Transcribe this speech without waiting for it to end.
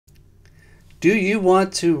Do you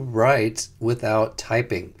want to write without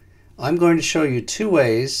typing? I'm going to show you 2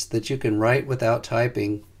 ways that you can write without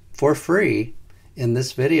typing for free in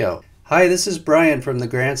this video. Hi, this is Brian from the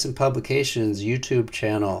Grants and Publications YouTube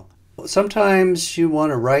channel. Sometimes you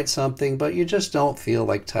want to write something, but you just don't feel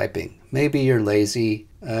like typing. Maybe you're lazy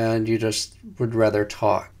and you just would rather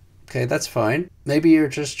talk. Okay, that's fine. Maybe you're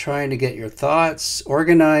just trying to get your thoughts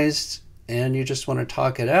organized and you just want to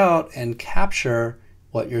talk it out and capture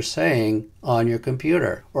what you're saying on your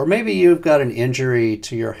computer. Or maybe you've got an injury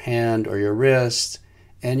to your hand or your wrist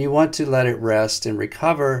and you want to let it rest and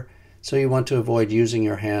recover, so you want to avoid using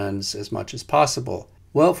your hands as much as possible.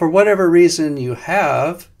 Well, for whatever reason you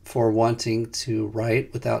have for wanting to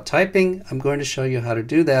write without typing, I'm going to show you how to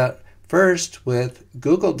do that, first with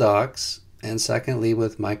Google Docs and secondly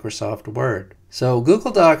with Microsoft Word. So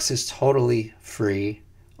Google Docs is totally free.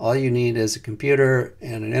 All you need is a computer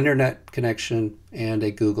and an internet connection and a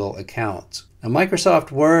Google account. Now, Microsoft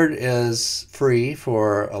Word is free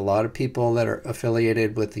for a lot of people that are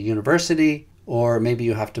affiliated with the university, or maybe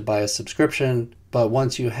you have to buy a subscription. But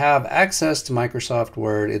once you have access to Microsoft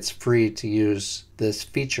Word, it's free to use this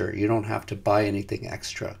feature. You don't have to buy anything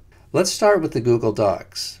extra. Let's start with the Google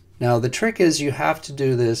Docs. Now, the trick is you have to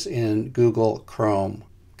do this in Google Chrome.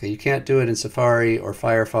 Okay, you can't do it in Safari or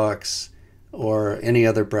Firefox or any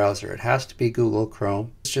other browser. It has to be Google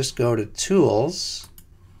Chrome. Let's just go to Tools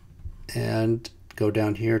and go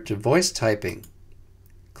down here to Voice Typing.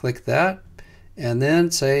 Click that and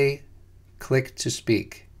then say Click to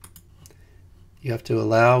Speak. You have to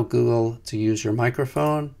allow Google to use your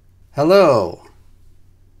microphone. Hello,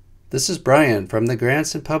 this is Brian from the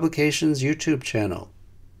Grants and Publications YouTube channel.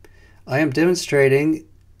 I am demonstrating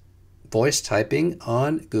voice typing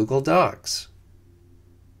on Google Docs.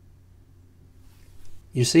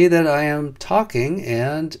 You see that I am talking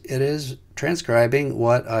and it is transcribing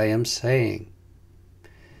what I am saying.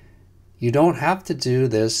 You don't have to do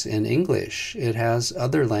this in English. It has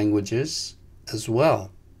other languages as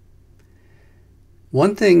well.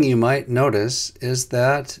 One thing you might notice is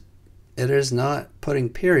that it is not putting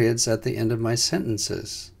periods at the end of my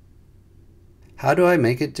sentences. How do I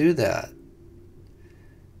make it do that?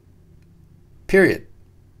 Period.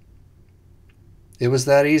 It was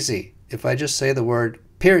that easy. If I just say the word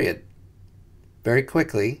period very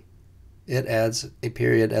quickly, it adds a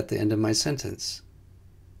period at the end of my sentence.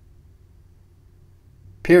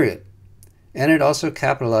 Period. And it also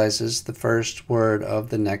capitalizes the first word of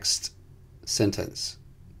the next sentence.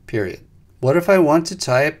 Period. What if I want to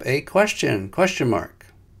type a question mark?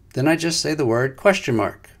 Then I just say the word question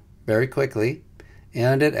mark very quickly,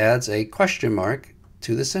 and it adds a question mark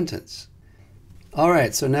to the sentence. All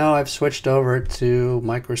right, so now I've switched over to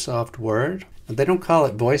Microsoft Word. They don't call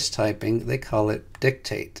it voice typing, they call it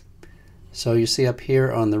dictate. So you see up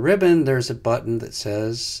here on the ribbon, there's a button that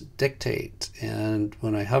says dictate. And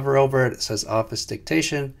when I hover over it, it says Office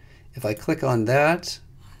Dictation. If I click on that,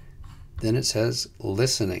 then it says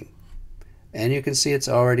listening. And you can see it's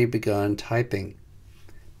already begun typing.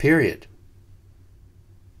 Period.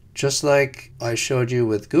 Just like I showed you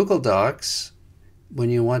with Google Docs, when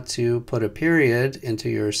you want to put a period into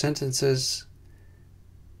your sentences,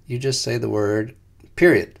 you just say the word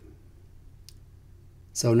period.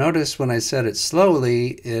 So notice when I said it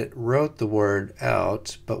slowly, it wrote the word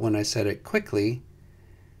out, but when I said it quickly,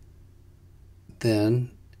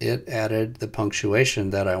 then it added the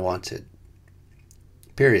punctuation that I wanted.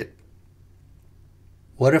 Period.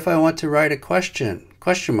 What if I want to write a question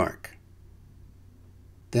mark?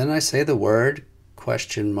 Then I say the word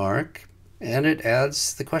question mark, and it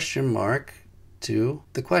adds the question mark to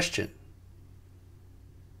the question.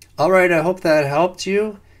 All right, I hope that helped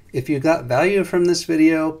you. If you got value from this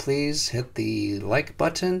video, please hit the like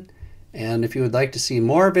button. And if you would like to see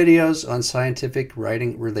more videos on scientific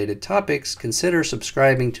writing related topics, consider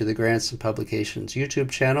subscribing to the Grants and Publications YouTube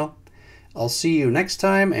channel. I'll see you next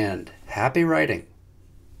time, and happy writing!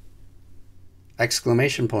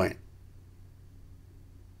 Exclamation point.